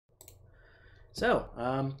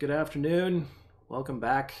Good afternoon. Welcome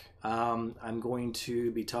back. I'm going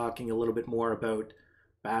to be talking a little bit more about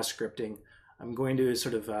bash scripting. I'm going to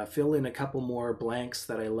sort of fill in a couple more blanks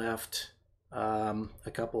that I left a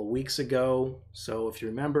couple of weeks ago. So if you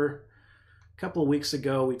remember, a couple of weeks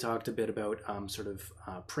ago we talked a bit about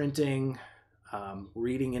printing,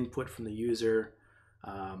 reading input from the user,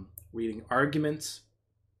 reading arguments,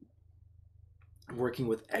 working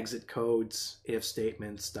with exit codes, if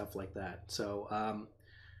statements, stuff like that. So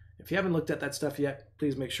if you haven't looked at that stuff yet,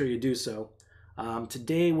 please make sure you do so.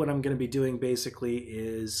 Today what I'm going to be doing basically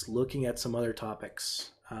is looking at some other topics.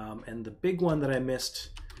 And the big one that I missed,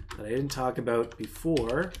 that I didn't talk about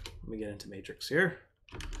before, let me get into Matrix here.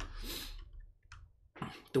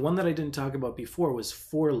 The one that I didn't talk about before was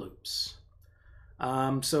for loops.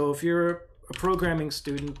 So if you're a programming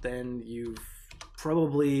student, then you've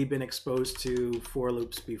probably been exposed to for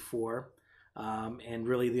loops before, and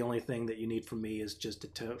really the only thing that you need from me is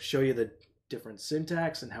just to show you the different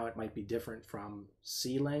syntax and how it might be different from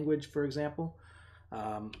C language, for example.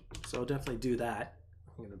 So I'll definitely do that.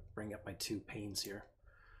 I'm going to bring up my two panes here.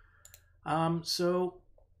 So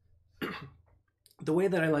the way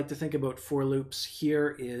that I like to think about for loops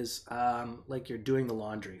here is like you're doing the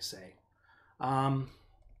laundry, say.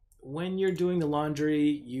 When you're doing the laundry,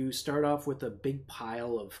 you start off with a big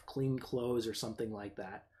pile of clean clothes or something like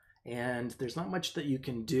that. And there's not much that you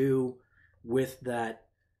can do with that.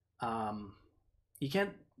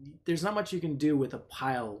 There's not much you can do with a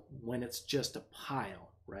pile when it's just a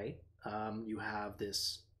pile, right? You have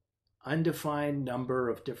this undefined number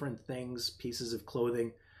of different things, pieces of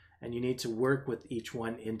clothing, and you need to work with each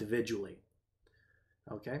one individually.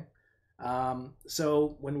 Okay?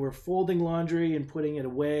 So when we're folding laundry and putting it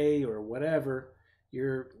away or whatever,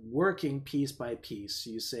 you're working piece by piece.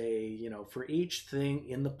 You say, you know, for each thing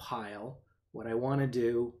in the pile, what I want to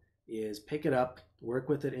do is pick it up, work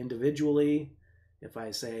with it individually. If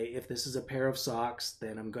I say, if this is a pair of socks,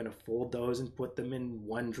 then I'm going to fold those and put them in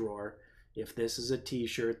one drawer. If this is a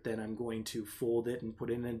t-shirt, then I'm going to fold it and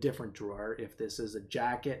put it in a different drawer. If this is a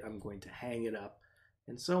jacket, I'm going to hang it up,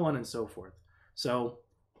 and so on and so forth. So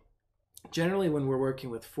generally, when we're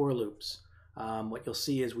working with for loops, what you'll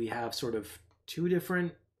see is we have sort of two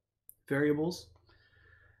different variables.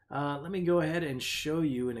 Let me go ahead and show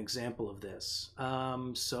you an example of this.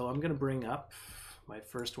 So I'm going to bring up my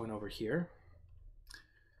first one over here.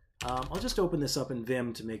 I'll just open this up in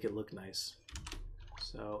Vim to make it look nice.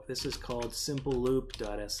 So this is called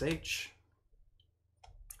simpleloop.sh.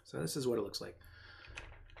 So this is what it looks like.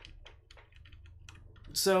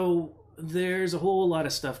 So there's a whole lot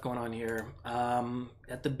of stuff going on here.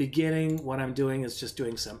 At the beginning, what I'm doing is just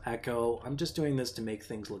doing some echo. I'm just doing this to make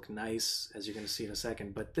things look nice, as you're going to see in a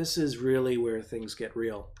second. But this is really where things get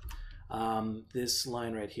real. This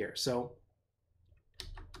line right here. So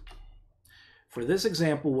for this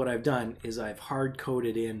example, what I've done is I've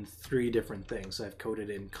hard-coded in three different things. I've coded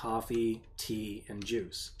in coffee, tea, and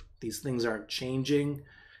juice. These things aren't changing.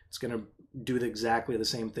 It's going to do exactly the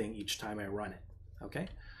same thing each time I run it. Okay?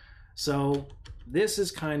 So this is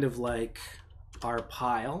kind of like our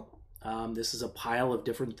pile. This is a pile of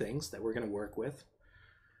different things that we're going to work with.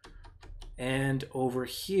 And over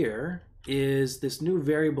here is this new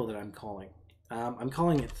variable that I'm calling. I'm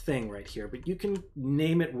calling it thing right here, but you can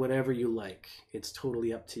name it whatever you like. It's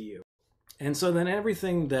totally up to you. And so then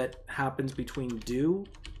everything that happens between do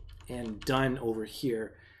and done over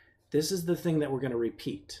here, this is the thing that we're going to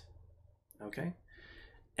repeat. Okay?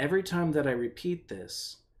 Every time that I repeat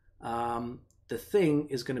this, the thing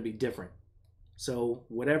is going to be different. So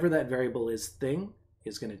whatever that variable is, thing,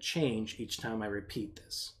 is going to change each time I repeat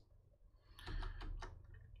this.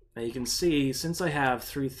 Now you can see, since I have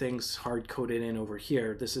three things hard-coded in over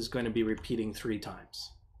here, this is going to be repeating 3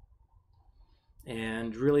 times.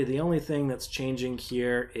 And really the only thing that's changing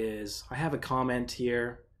here is I have a comment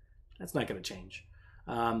here. That's not going to change.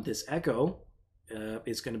 This echo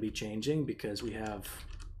is going to be changing because we have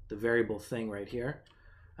the variable thing right here.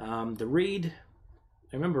 The read,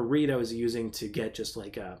 I remember read I was using to get just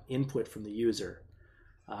like a input from the user.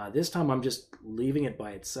 This time I'm just leaving it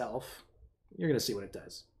by itself. You're going to see what it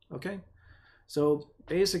does. Okay? So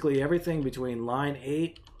basically everything between line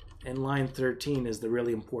 8 and line 13 is the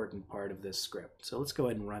really important part of this script. So let's go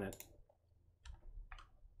ahead and run it.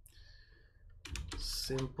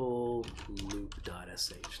 Simple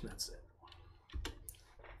loop.sh, that's it.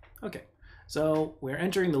 Okay. So we're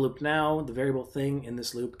entering the loop now. The variable thing in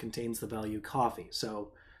this loop contains the value coffee.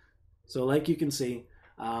 So like you can see,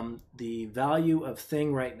 the value of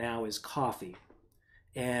thing right now is coffee.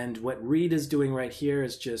 And what read is doing right here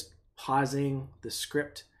is just pausing the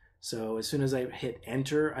script So as soon as I hit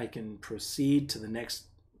enter, I can proceed to the next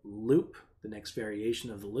loop, the next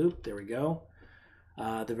variation of the loop. There we go.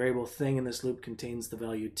 The variable thing in this loop contains the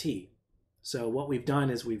value t. So what we've done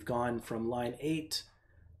is we've gone from line 8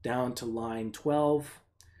 down to line 12.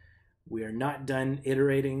 We are not done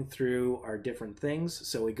iterating through our different things.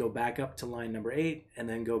 So we go back up to line number 8 and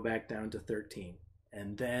then go back down to 13.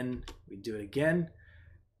 And then we do it again,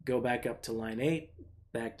 go back up to line 8,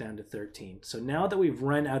 back down to 13. So now that we've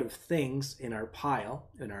run out of things in our pile,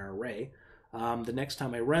 in our array, the next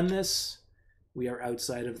time I run this, we are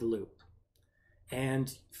outside of the loop.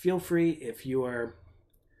 And feel free if you are,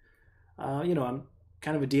 I'm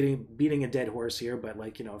kind of beating a dead horse here, but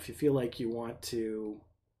if you feel like you want to,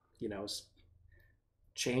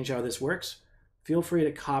 change how this works, feel free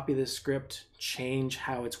to copy this script, change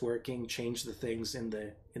how it's working, change the things in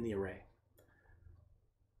the array.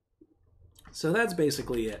 So that's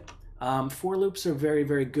basically it. For loops are very,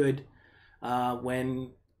 very good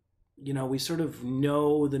when we sort of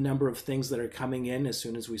know the number of things that are coming in as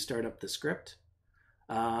soon as we start up the script.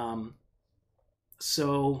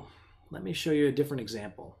 So let me show you a different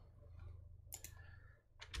example.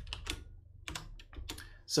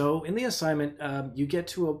 So in the assignment, you get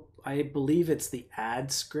to I believe it's the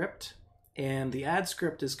add script, and the add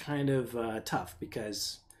script is kind of tough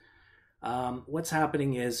because what's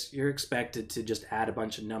happening is you're expected to just add a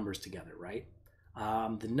bunch of numbers together, right?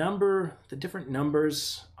 The different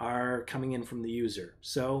numbers are coming in from the user.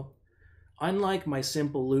 So unlike my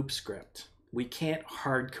simple loop script, we can't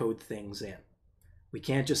hard code things in. We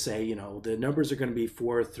can't just say, the numbers are going to be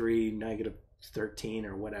 4, 3, negative 13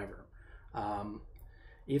 or whatever.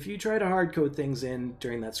 If you try to hard code things in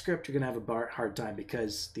during that script, you're going to have a hard time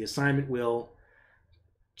because the assignment will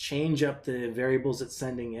change up the variables it's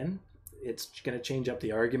sending in. It's going to change up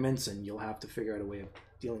the arguments, and you'll have to figure out a way of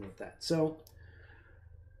dealing with that. So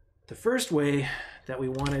the first way that we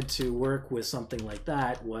wanted to work with something like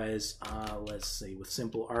that was, let's see, with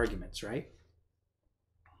simple arguments, right?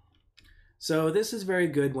 So this is very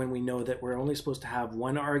good when we know that we're only supposed to have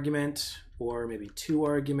one argument or maybe 2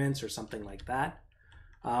 arguments or something like that.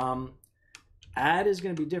 Add is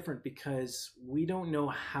going to be different because we don't know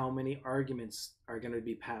how many arguments are going to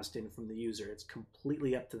be passed in from the user. It's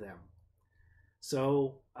completely up to them.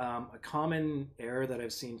 So a common error that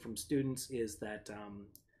I've seen from students is that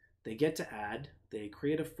they get to add, they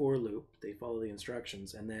create a for loop, they follow the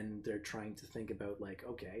instructions, and then they're trying to think about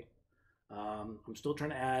okay, I'm still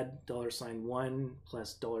trying to add $1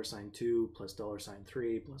 plus $2 plus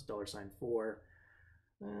 $3 plus $4.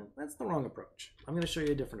 That's the wrong approach. I'm going to show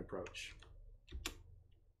you a different approach.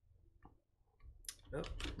 Oh,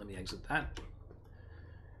 let me exit that.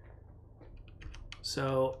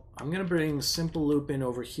 So I'm going to bring simple loop in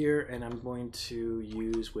over here, and I'm going to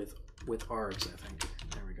use with args, I think.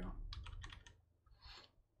 There we go.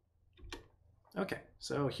 Okay,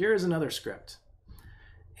 so here's another script.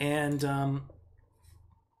 And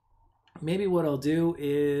maybe what I'll do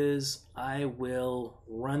is I will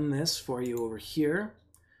run this for you over here,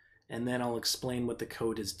 and then I'll explain what the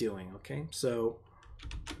code is doing, okay? So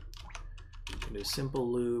do simple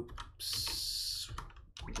loops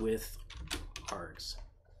with args.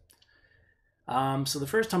 So the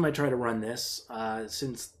first time I try to run this,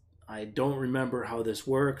 since I don't remember how this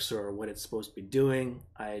works or what it's supposed to be doing,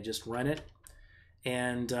 I just run it.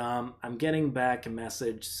 And I'm getting back a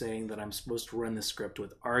message saying that I'm supposed to run the script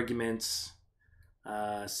with arguments,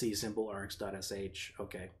 c simple args.sh,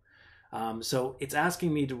 okay. So it's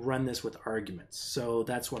asking me to run this with arguments. So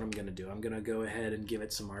that's what I'm going to do. I'm going to go ahead and give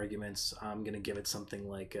it some arguments. I'm going to give it something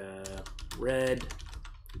like red,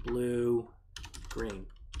 blue, green.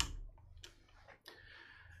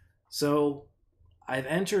 So I've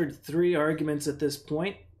entered 3 arguments at this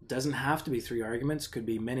point. Doesn't have to be 3 arguments. Could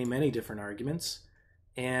be many, many different arguments.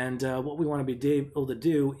 And what we want to be able to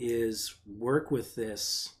do is work with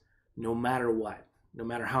this no matter what, no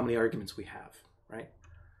matter how many arguments we have, right?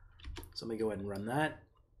 So let me go ahead and run that.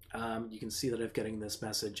 You can see that I'm getting this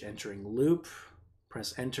message entering loop.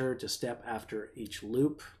 Press enter to step after each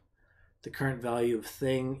loop. The current value of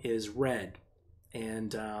thing is red.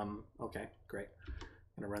 And okay, great.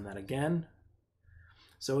 I'm going to run that again.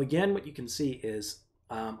 So again, what you can see is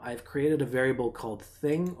I've created a variable called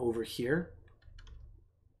thing over here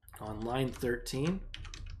on line 13.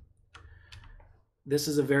 This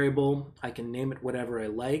is a variable. I can name it whatever I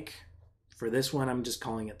like. For this one, I'm just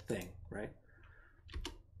calling it thing, right?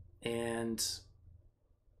 And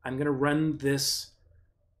I'm going to run this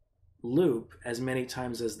loop as many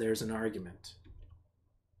times as there's an argument.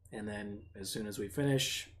 And then as soon as we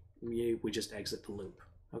finish, we just exit the loop,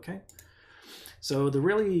 okay? So the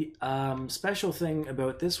really special thing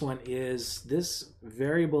about this one is this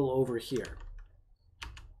variable over here.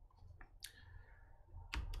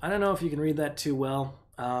 I don't know if you can read that too well.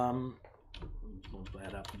 Move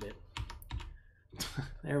that up a bit.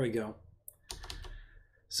 There we go.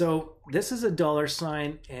 So this is a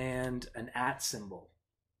 $sign and an @ symbol.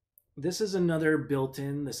 This is another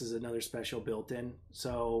built-in, this is another special built-in.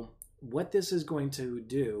 So what this is going to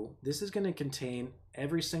do, this is going to contain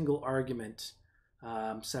every single argument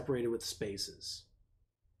separated with spaces.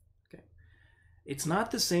 Okay. It's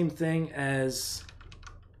not the same thing as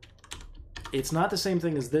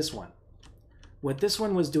this one. What this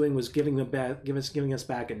one was doing was giving us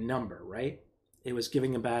back a number, right? It was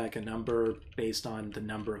giving back a number based on the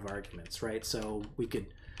number of arguments, right? So we could,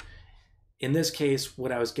 in this case,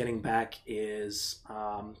 what I was getting back is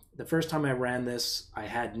the first time I ran this, I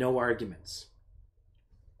had no arguments.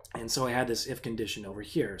 And so I had this if condition over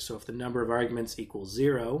here. So if the number of arguments equals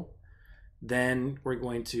 0, then we're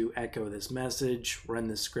going to echo this message, run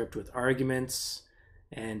this script with arguments,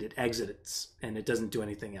 and it exits, and it doesn't do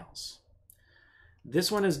anything else.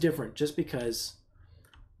 This one is different just because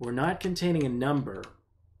we're not containing a number.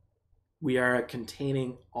 We are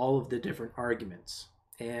containing all of the different arguments.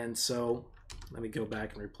 And so let me go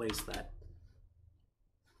back and replace that.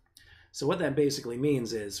 So what that basically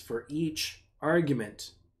means is for each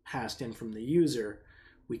argument passed in from the user,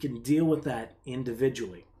 we can deal with that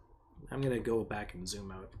individually. I'm going to go back and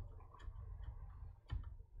zoom out.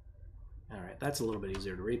 All right, that's a little bit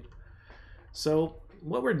easier to read. So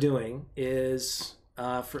what we're doing is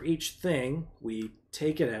for each thing, we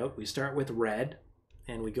take it out. We start with red,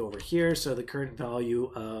 and we go over here. So the current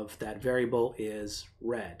value of that variable is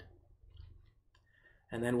red.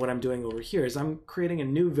 And then what I'm doing over here is I'm creating a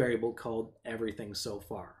new variable called everything so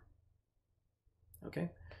far. Okay.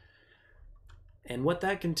 And what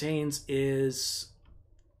that contains is,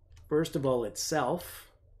 first of all, itself.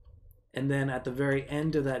 And then at the very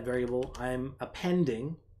end of that variable, I'm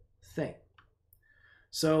appending thing.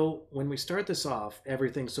 So when we start this off,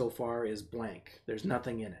 everything so far is blank. There's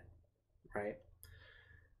nothing in it, right?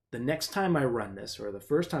 The next time I run this, or the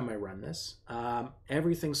first time I run this,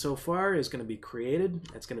 everything so far is going to be created.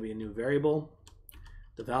 It's going to be a new variable.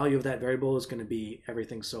 The value of that variable is going to be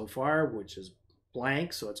everything so far, which is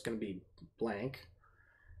blank, so it's going to be blank.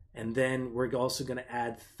 And then we're also going to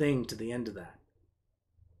add thing to the end of that.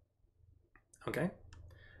 Okay?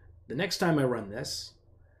 The next time I run this,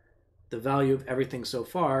 the value of everything so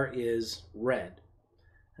far is red.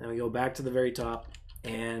 And we go back to the very top,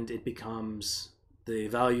 and it becomes, the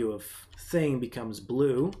value of thing becomes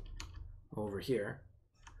blue over here.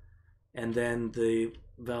 And then the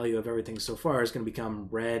value of everything so far is going to become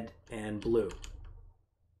red and blue.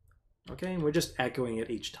 Okay, and we're just echoing it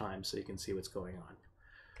each time so you can see what's going on.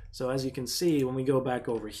 So as you can see, when we go back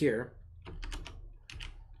over here,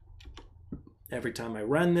 every time I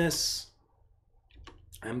run this,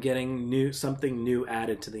 I'm getting something new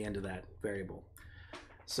added to the end of that variable.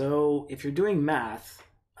 So if you're doing math,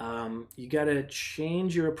 you got to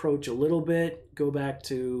change your approach a little bit. Go back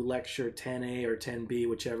to lecture 10A or 10B,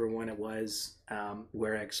 whichever one it was,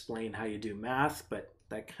 where I explain how you do math, but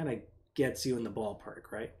that kind of gets you in the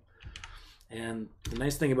ballpark, right? And the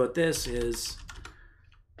nice thing about this is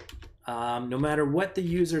no matter what the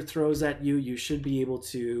user throws at you, you should be able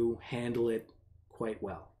to handle it quite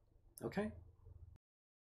well. Okay?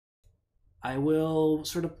 I will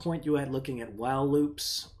sort of point you at looking at while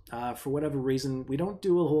loops. For whatever reason, we don't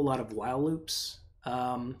do a whole lot of while loops.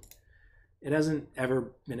 It hasn't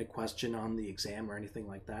ever been a question on the exam or anything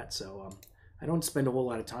like that, so I don't spend a whole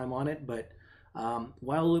lot of time on it, but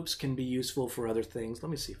while loops can be useful for other things. Let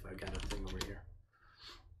me see if I got a thing over here.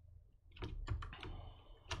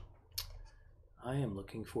 I am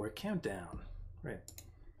looking for a countdown. Right.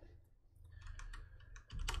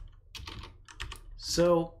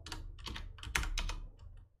 So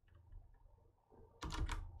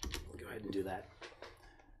go ahead and do that.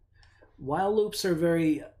 While loops are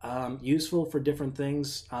very useful for different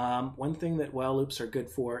things. One thing that while loops are good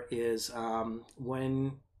for is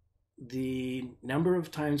when the number of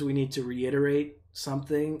times we need to reiterate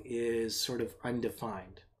something is sort of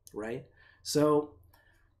undefined, right? So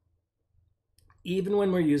even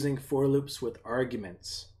when we're using for loops with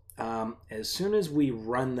arguments, as soon as we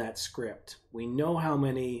run that script, we know how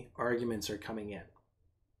many arguments are coming in,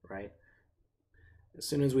 right? As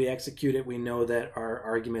soon as we execute it, we know that our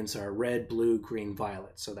arguments are red, blue, green,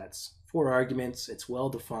 violet. So that's 4 arguments. It's well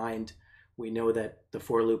defined. We know that the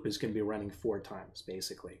for loop is going to be running 4 times,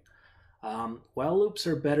 basically. While loops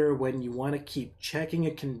are better when you want to keep checking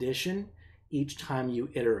a condition each time you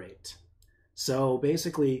iterate. So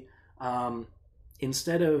basically,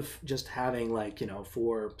 instead of just having like,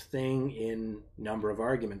 for thing in number of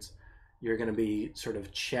arguments, you're going to be sort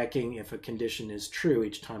of checking if a condition is true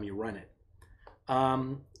each time you run it.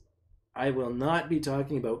 I will not be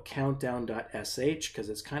talking about countdown.sh because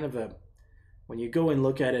it's kind of when you go and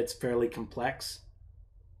look at it, it's fairly complex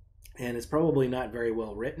and it's probably not very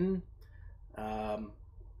well written.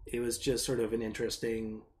 It was just sort of an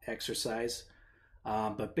interesting exercise.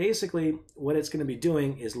 But basically what it's going to be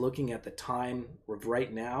doing is looking at the time of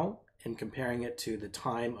right now and comparing it to the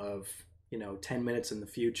time of 10 minutes in the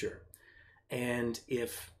future. And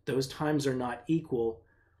if those times are not equal,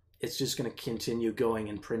 it's just going to continue going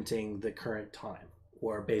and printing the current time,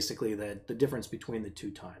 or basically the difference between the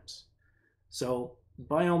two times. So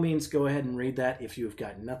by all means, go ahead and read that if you've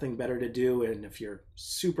got nothing better to do and if you're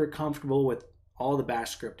super comfortable with all the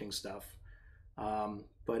bash scripting stuff.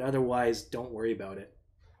 But otherwise, don't worry about it,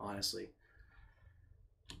 honestly.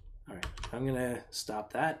 All right, I'm going to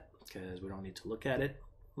stop that because we don't need to look at it.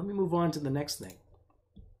 Let me move on to the next thing.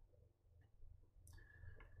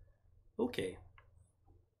 Okay,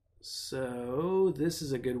 so this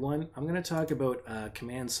is a good one. I'm going to talk about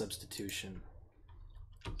command substitution.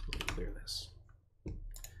 Let me clear this.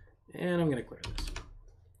 And I'm going to clear this.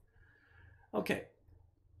 Okay,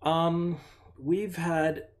 we've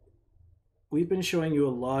been showing you a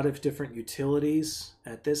lot of different utilities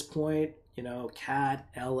at this point, cat,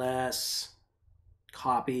 ls,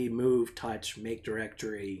 copy, move, touch, make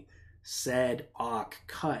directory, sed, awk,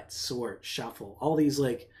 cut, sort, shuffle, all these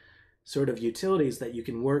like sort of utilities that you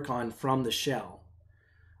can work on from the shell,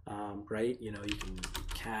 right? You can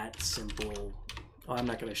cat, simple. Oh, I'm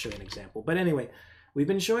not going to show you an example, but anyway, we've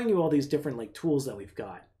been showing you all these different like tools that we've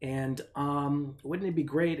got, and wouldn't it be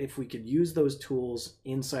great if we could use those tools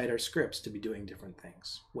inside our scripts to be doing different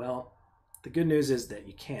things? Well, the good news is that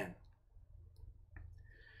you can.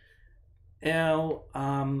 Now,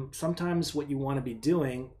 sometimes what you want to be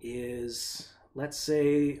doing is, let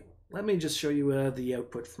me just show you the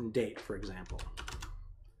output from date, for example.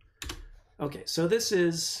 Okay, so this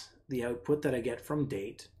is the output that I get from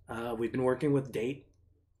date. We've been working with date.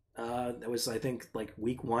 That was, I think, like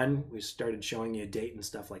week 1. We started showing you date and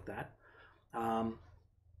stuff like that.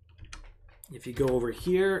 If you go over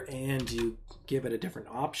here and you give it a different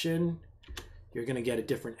option, you're going to get a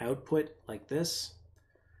different output like this.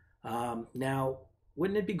 Now,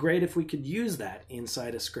 wouldn't it be great if we could use that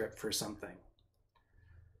inside a script for something?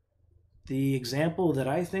 The example that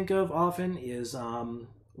I think of often is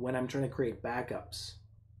when I'm trying to create backups.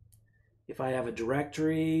 If I have a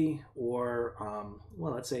directory or,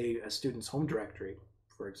 well, let's say a student's home directory,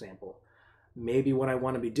 for example, maybe what I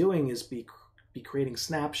want to be doing is be creating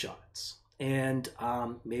snapshots. And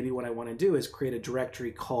maybe what I want to do is create a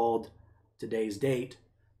directory called today's date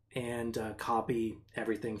and copy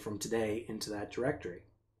everything from today into that directory.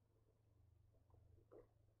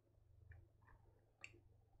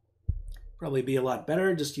 Probably be a lot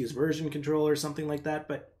better just use version control or something like that,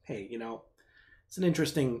 but hey, it's an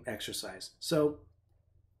interesting exercise. So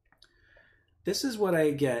this is what I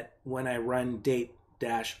get when I run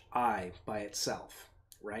date-i by itself,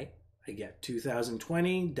 right? I get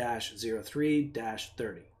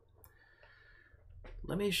 2020-03-30.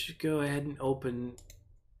 Let me go ahead and open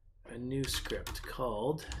a new script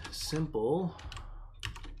called simple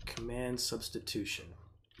command substitution.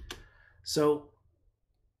 So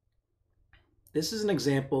this is an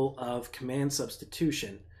example of command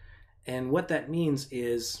substitution. And what that means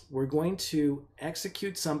is we're going to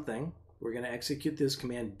execute something. We're going to execute this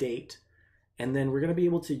command date, and then we're going to be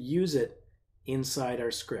able to use it inside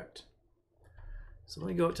our script. So let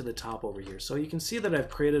me go up to the top over here. So you can see that I've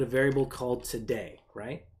created a variable called today,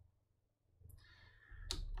 right?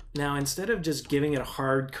 Now, instead of just giving it a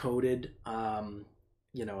hard-coded, a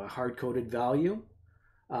hard-coded value,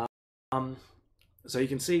 so you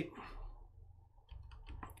can see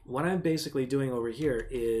what I'm basically doing over here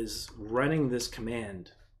is running this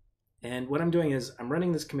command. And what I'm doing is I'm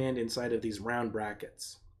running this command inside of these round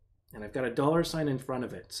brackets. And I've got a $sign in front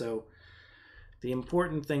of it. So the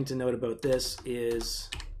important thing to note about this is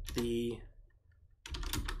the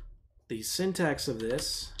syntax of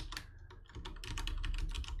this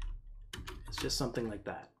is just something like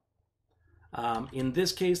that. In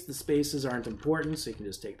this case, the spaces aren't important, so you can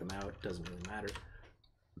just take them out. It doesn't really matter.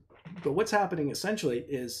 But what's happening essentially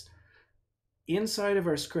is inside of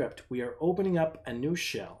our script, we are opening up a new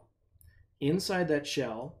shell. Inside that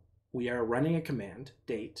shell, we are running a command,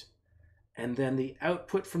 date, and then the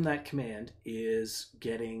output from that command is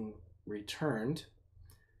getting returned.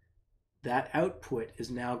 That output is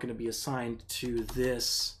now going to be assigned to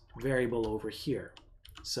this variable over here.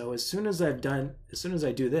 So as soon as I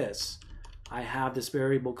do this, I have this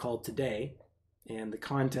variable called today, and the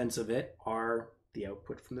contents of it are the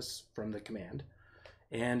output from the command,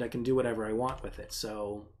 and I can do whatever I want with it.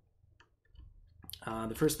 So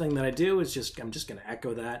the first thing that I do is I'm just going to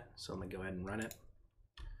echo that. So I'm going to go ahead and run it.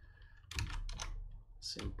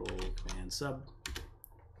 Simple command sub.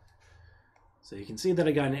 So you can see that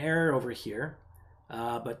I got an error over here,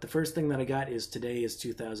 but the first thing that I got is today is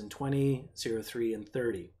 2020, 03, and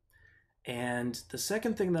 30. And the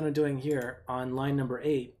second thing that I'm doing here on line number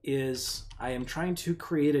 8 is I am trying to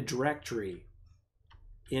create a directory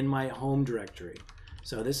in my home directory.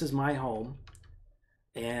 So this is my home,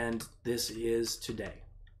 and this is today.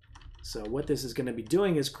 So what this is going to be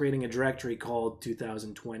doing is creating a directory called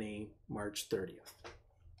 2020 March 30th.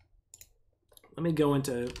 Let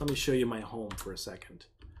me show you my home for a second.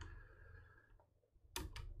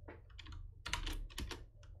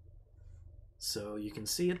 So you can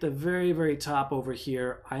see at the very, very top over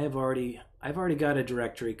here, I've already got a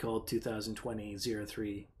directory called 2020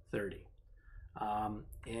 03 30.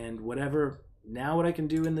 And now what I can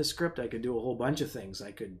do in this script, I could do a whole bunch of things.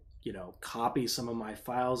 I could, copy some of my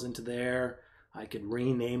files into there. I could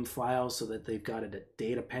rename files so that they've got a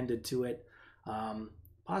date appended to it.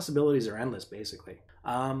 Possibilities are endless, basically.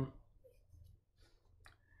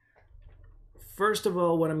 First of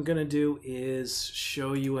all, what I'm going to do is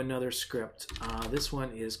show you another script. This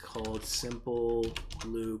one is called simple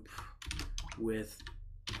loop with,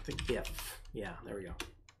 I think, if. Yeah, there we go.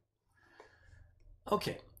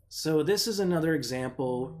 Okay, so this is another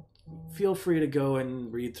example. Feel free to go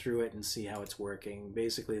and read through it and see how it's working.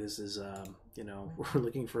 Basically, this is, we're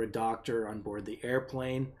looking for a doctor on board the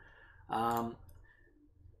airplane.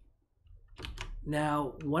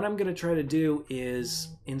 Now, what I'm going to try to do is,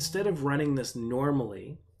 instead of running this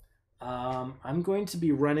normally, I'm going to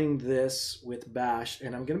be running this with bash,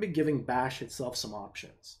 and I'm going to be giving bash itself some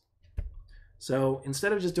options. So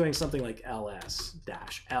instead of just doing something like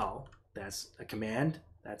ls-l, that's a command,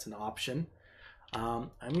 that's an option, I'm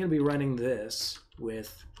going to be running this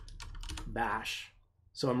with bash.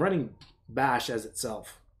 So I'm running bash as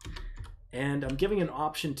itself, and I'm giving an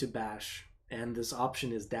option to bash, and this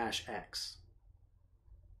option is -x.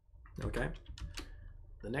 Okay.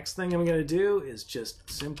 The next thing I'm going to do is just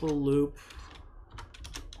simple loop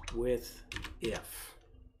with if.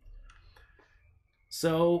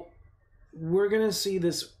 So we're going to see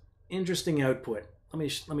this interesting output. Let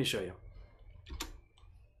me show you.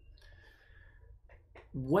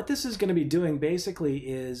 What this is going to be doing basically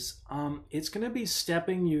is it's going to be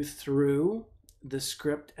stepping you through the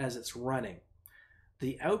script as it's running.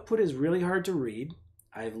 The output is really hard to read.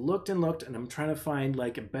 I've looked and looked, and I'm trying to find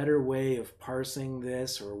like a better way of parsing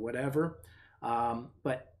this or whatever.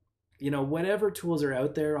 But whatever tools are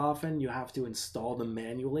out there, often you have to install them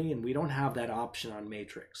manually, and we don't have that option on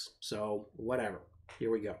Matrix. So whatever,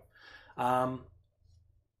 here we go.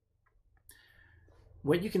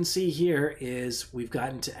 What you can see here is we've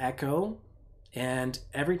gotten to echo, and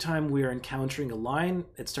every time we are encountering a line,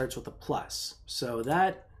 it starts with a plus. So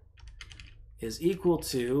that is equal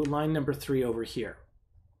to line number 3 over here.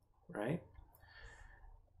 Right?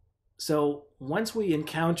 So once we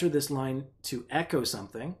encounter this line to echo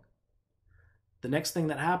something, the next thing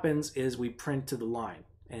that happens is we print to the line,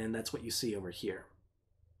 and that's what you see over here.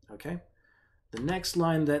 Okay? The next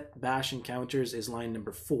line that bash encounters is line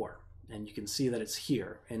number 4, and you can see that it's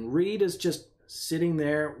here. And read is just sitting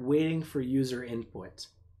there waiting for user input.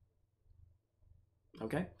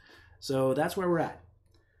 Okay? So that's where we're at.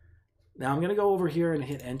 Now I'm going to go over here and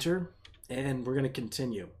hit enter, and we're going to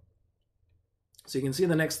continue. So you can see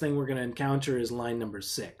the next thing we're going to encounter is line number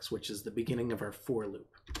 6, which is the beginning of our for loop.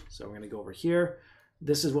 So we're going to go over here.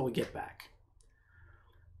 This is what we get back.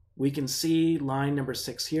 We can see line number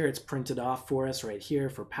 6 here. It's printed off for us right here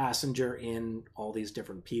for passenger in all these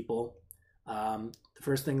different people. The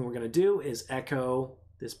first thing we're going to do is echo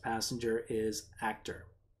this passenger is actor.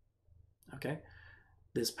 Okay,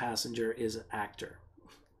 this passenger is an actor.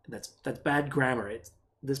 That's bad grammar.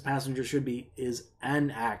 This passenger should be is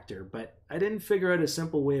an actor, but I didn't figure out a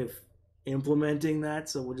simple way of implementing that,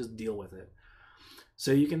 so we'll just deal with it.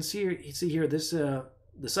 So you can see here this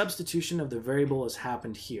the substitution of the variable has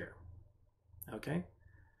happened here. Okay,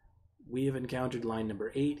 we have encountered line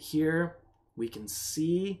number 8 here. We can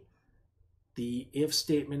see the if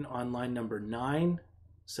statement on line number 9,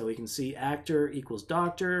 so we can see actor equals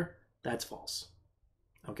doctor. That's false.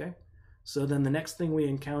 Okay. So then the next thing we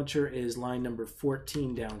encounter is line number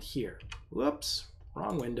 14 down here. Whoops,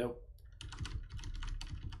 wrong window.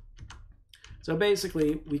 So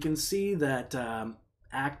basically, we can see that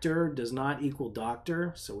actor does not equal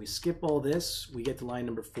doctor. So we skip all this. We get to line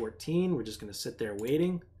number 14. We're just going to sit there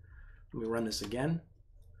waiting. Let me run this again.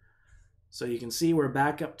 So you can see we're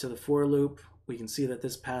back up to the for loop. We can see that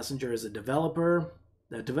this passenger is a developer.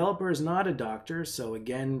 The developer is not a doctor, so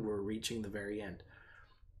again, we're reaching the very end.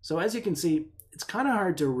 So as you can see, it's kind of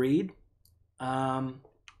hard to read.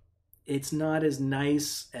 It's not as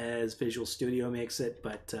nice as Visual Studio makes it,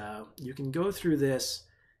 but you can go through this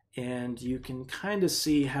and you can kind of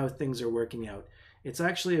see how things are working out. It's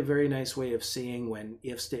actually a very nice way of seeing when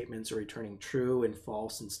if statements are returning true and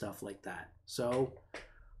false and stuff like that. So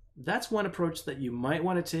that's one approach that you might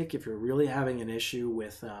want to take if you're really having an issue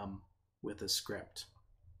with a script.